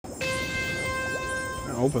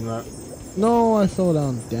open that. No, I fell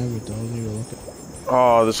down. Damn it, though. I wasn't even looking.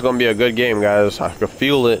 Oh, this is gonna be a good game, guys. I can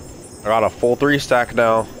feel it. I got a full 3 stack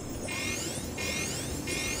now.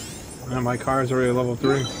 Man, my car is already level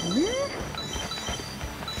 3.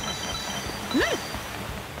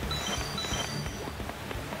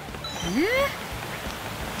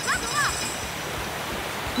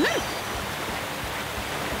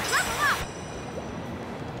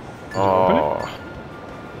 Oh.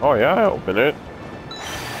 Oh yeah, I open it.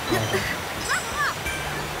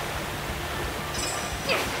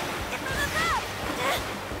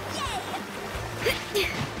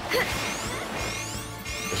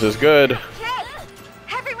 This is good. Okay.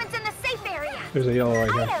 Everyone's in the safe area. There's a yellow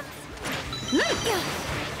right here.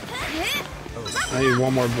 I need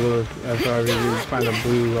one more blue after I find a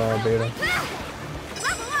blue beta.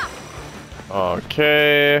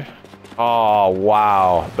 Okay. Oh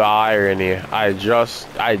wow, the irony. I just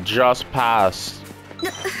passed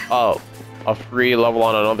a free level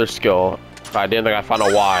on another skill. I didn't think I found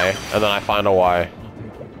a Y, and then I find a Y.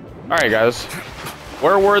 Alright guys.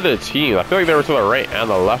 Where were the teams? I feel like they were to the right and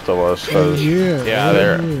the left of us. Yeah,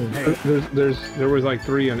 there was like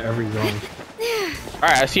 3 in every zone.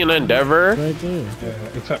 Alright, I see an Endeavor. Right there.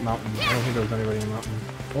 Yeah, except mountains. I don't think there was anybody in mountains.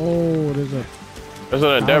 Oh, there's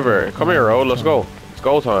an Endeavor. Come here, Road. Let's go. It's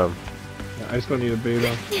go time. Yeah, I still need a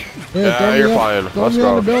beta. Yeah, you're fine. Throw Let's me go.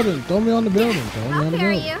 on the building. Throw me on the building. Throw me on the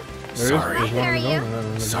building. There's one in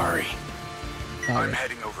the zone. Sorry. Alright. I'm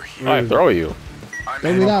heading over here. I throw you. I'm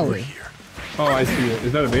Throw me that way. here. Oh, I see it.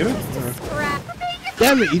 Is that a beta?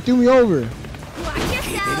 Damn it, you threw me over. Watch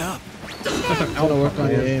yourself. That's an I gotta work alpha. on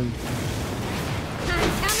your aim. I'm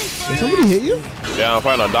coming for Did somebody hit you? Yeah, I'm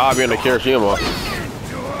fighting a Dobby and a Kirishima.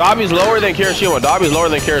 Dobby's lower than Kirishima. Dobby's lower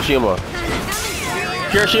than Kirishima.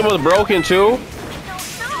 Kirishima's broken too.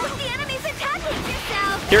 The enemy's attacking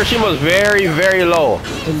yourself. Kirishima's very, very low.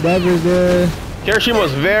 Endeavor's there.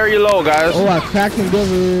 Kirishima's very low, guys. Oh, I cracked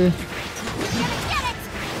Endeavor.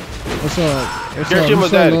 What's up? What's up? Kirishima's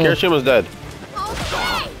What's dead. up, Kirishima's dead.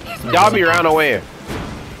 Okay. Dobby ran away.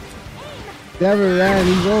 Endeavor ran.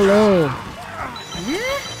 He's so low.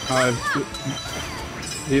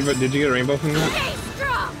 Did you get a rainbow from that? Stay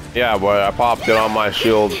strong. Yeah, but I popped it on my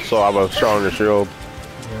shield, so I have a stronger shield.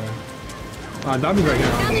 Yeah. Dobby's right here.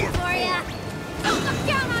 Coming for ya. Don't look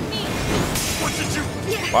down on me.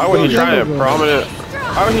 Why would he try to prominent?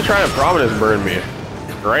 Why would he try to prominence burn me?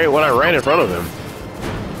 Right when I ran in front of him.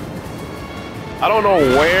 I don't know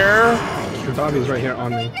where. Your Dobby's right here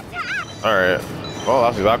on me. All right. Well,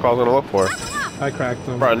 that's exactly what I was gonna look for. I cracked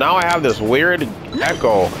him. Bro, now I have this weird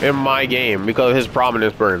echo in my game because of his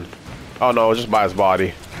prominence burn. Oh no, just by his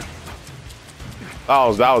body. That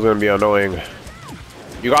was gonna be annoying.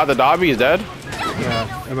 You got the Dobby? He's dead?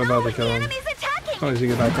 Yeah, I'm about to kill him. Enemy's attacking. As long as you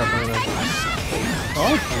get back up on him.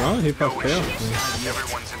 Oh, well, he pressed fail.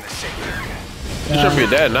 Everyone's in the safe area. He should be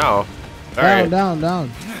dead now. Alright. Down.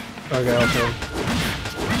 Okay, okay.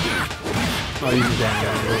 Oh, you can down.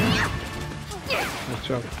 Let's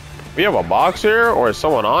jump. We have a box here, or is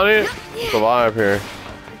someone on it? It's alive here.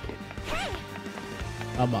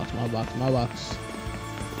 My box.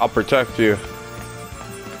 I'll protect you.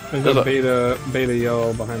 There's a beta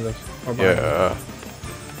yellow behind us. Or behind us. Yeah.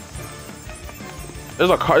 There's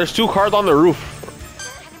a car. There's 2 cards on the roof.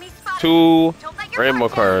 Enemy spotted. 2 Don't let your rainbow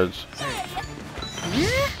guard down. cards.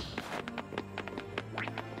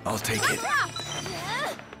 I'll take it.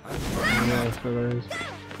 Yeah, so there is.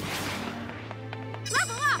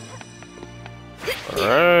 Level up.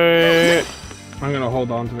 Alright. I'm gonna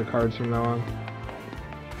hold on to the cards from now on.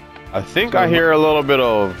 I think I hear a little bit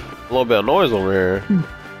of noise over here.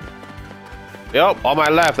 Yep, on my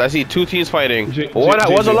left, I see 2 teams fighting.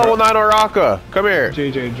 What's a level 9 Oraka? Come here.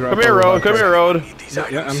 JJ, drop. Come here, Road. Come here, Road.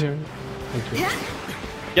 Yeah, I'm here. Thank you.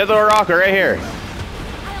 Get the Oraka right here.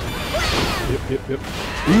 Yep.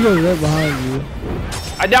 You was right behind you.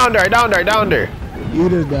 I downed her. You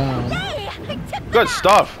just down. Good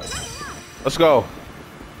stuff. Let's go.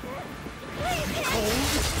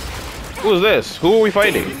 Who's this? Who are we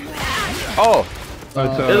fighting? Oh,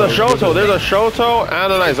 there's a Shoto. There's a Shoto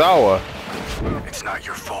and an Aizawa. It's not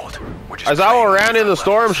your fault. We're just Aizawa ran in the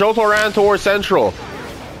storm. Shoto ran towards Central.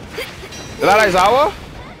 Is that Aizawa?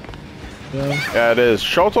 Yeah. Yeah, it is.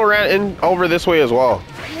 Shoto ran in over this way as well.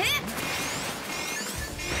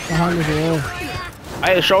 Behind the wall.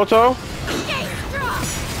 Hey, Shoto.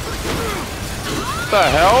 What the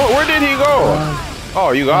hell? Where did he go?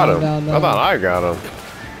 Oh, you got him. Down. I thought I got him.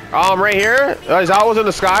 Right here. Aizawa's in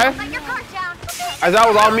the sky. Let your guard down.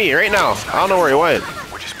 Aizawa's on me right now. I don't know where he went.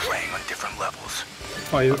 We're just playing on different levels.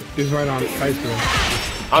 Oh, he's right on ice cream.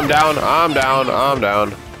 I'm down.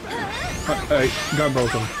 Got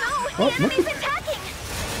broken. No, What the? he's attacking.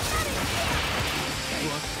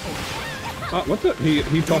 What the?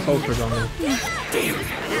 He tossed ultras on me. Bad.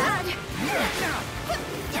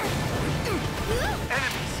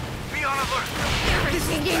 Enemies, be on alert.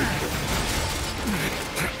 Irritating.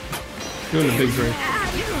 Doing the big drink.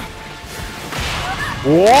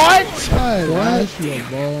 What? Hey, that's your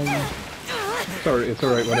bum. It's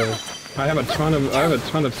alright, whatever. I have a ton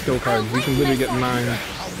of skill cards. You can literally get 9 as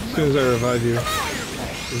soon as I revive you.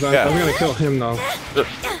 Yeah. I'm gonna kill him though.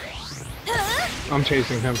 I'm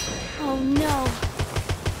chasing him. Oh no.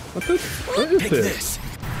 What is this?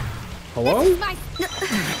 Hello? My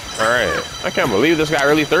Alright. I can't believe this guy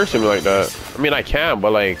really thirsted me like that. I mean, I can,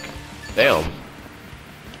 but like, damn.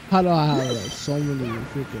 How do I have like so many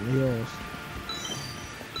freaking heals?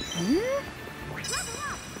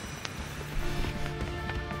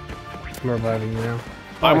 I'm reviving you now.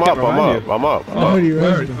 I'm I up, can't I'm revive up, you. I'm up. Oh, you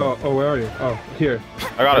Where are ready? you? Where are you? Oh, here.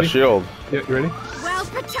 I got a Ready? shield. Yeah, you ready? well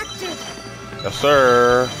protected. Yes,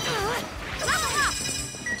 sir.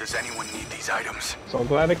 Does anyone need these items? So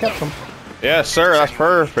glad I kept them. Yes, sir. That's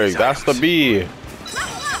perfect. That's the B.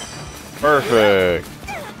 Perfect.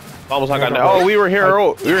 Almost like I know. Oh, we were here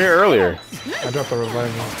earlier. I dropped the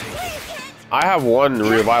revival. I have one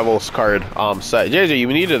revivals card set. JJ, you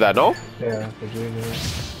needed that, no? Yeah, for Junior.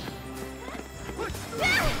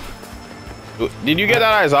 Did you get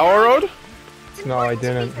that Aizawa road? No, I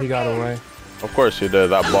didn't. He got away. Of course you did.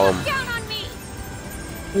 That bum. Down on me.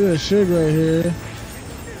 Look at shit right here.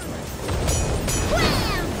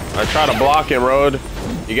 I try to block him, road.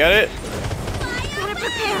 You get it? Gotta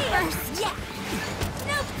prepare first. Yeah.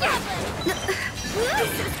 No problem.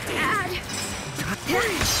 This is bad.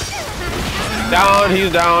 Down.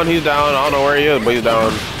 He's down. He's down. I don't know where he is, but he's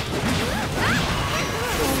down.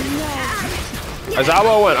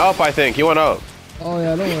 Aizawa went up, I think. He went up. Oh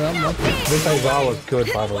yeah, don't worry, I'm up. This Aizawa's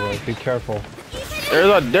good, by the way. Be careful. There's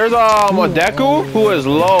a Deku who is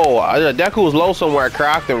low. Deku is low somewhere. I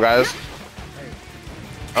cracked him, guys.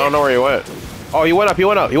 I don't know where he went. Oh, he went up. He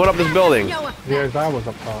went up. He went up this building. No, Yeah, Aizawa's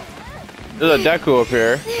up top. There's a Deku up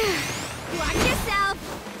here. watch yourself.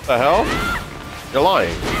 What the hell? You're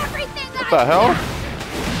lying. Everything What the hell?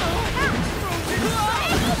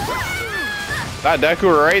 That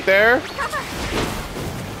Deku right there?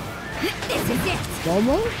 This is it.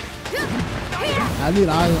 Momo? I need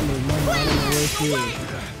eyes on this Momo. I don't know where she is.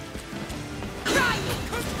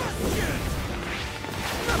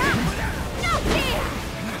 No fear.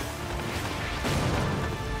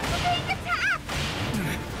 Being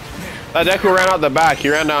attacked. That Deku ran out the back. He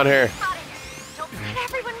ran down here. Don't forget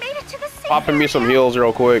everyone made it to the safe Popping me some area. heals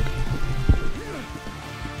real quick.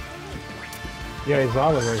 Yeah,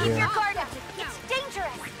 Aizawa's right Keep here. your guard up. It's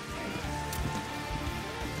dangerous.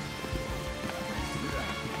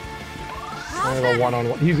 I'm gonna go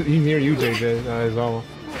one-on-one. He's near you, JJ. Aizawa.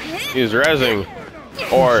 He's rezzing.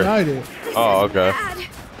 Or, Excited. oh, okay. Bad.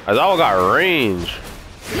 Aizawa got range.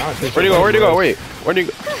 Where'd Where'd he go? Where'd he go? Wait. Where'd he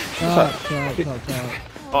go? Top.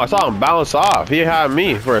 Oh, I saw him bounce off. He had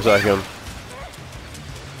me for a second.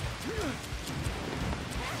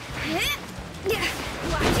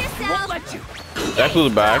 Watch yourself.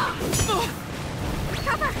 Deku's back.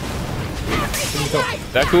 Cover. Everything right.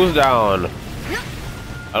 Deku's down.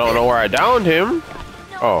 I don't know where I downed him.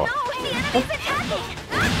 Oh. No, the enemy's attacking.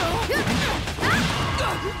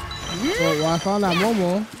 Well, I found that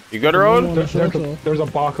Momo. You good, Road? There's a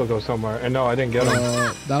Bakugo somewhere, and no, I didn't get him.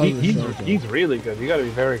 That was a He's really good. You gotta be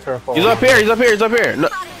very careful. He's up here. He's up here. He's up here. No,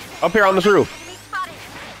 up here on this roof. Enemy spotted.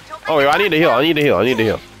 Don't Oh, wait, I need to heal. I need to heal. I need to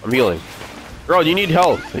heal. I'm healing. Road, you need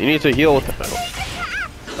health. You need to heal.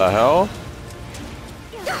 The hell?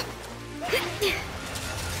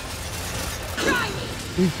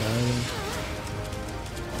 He's fine.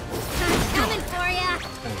 coming for ya.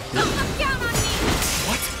 Don't look down on me.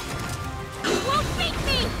 What? You won't beat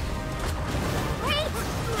me. Wait.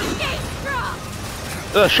 Stay strong.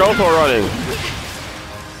 There's a Shoto running.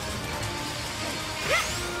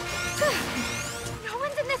 No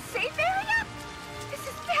one's in the safe area? This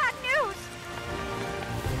is bad news.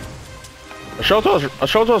 A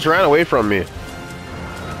Shoto's ran away from me.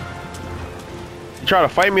 He tried to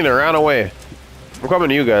fight me and ran away. I'm coming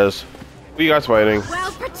to you guys. Who are you guys fighting?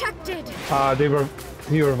 Well protected.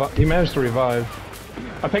 He managed to revive.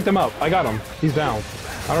 I picked him up. I got him. He's down.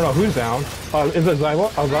 I don't know who's down. Is it Zylo?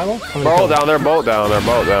 Zylo? They're all down. They're both down. They're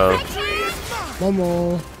both down.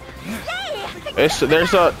 Momo. There's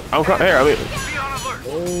a. I'm here. I mean, Be on alert.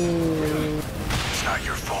 It's not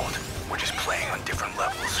your fault. We're just playing on different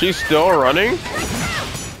levels. she's still running.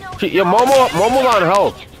 Yeah, Momo's on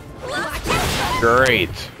health.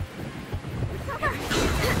 Great.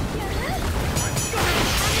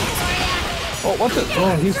 Oh, what's it?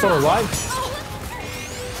 Oh, he's still alive?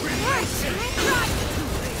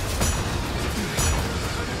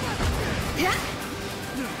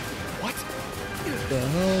 What? The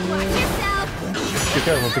hell, man? Be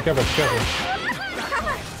careful, be careful, be careful.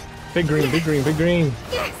 Big green, big green, big green.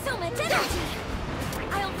 So much energy.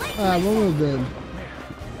 I'll light Ah, Momo's dead.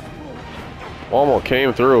 Almost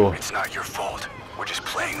came through. It's not your fault. We're just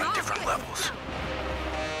playing on different levels.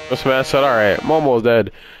 This man said, alright, Momo's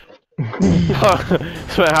dead.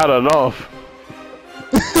 This man had enough.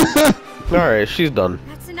 Alright, she's done.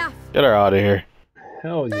 That's enough. Get her out of here.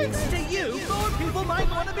 Hell yeah. To you, more people might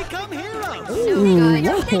want to become heroes. Ooh,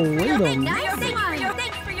 whoa, wait a minute.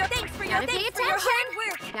 Thanks for your hard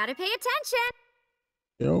work. Gotta pay attention.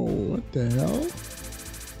 Yo, what the hell?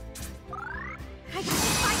 I gotta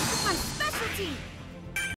fight with my specialty.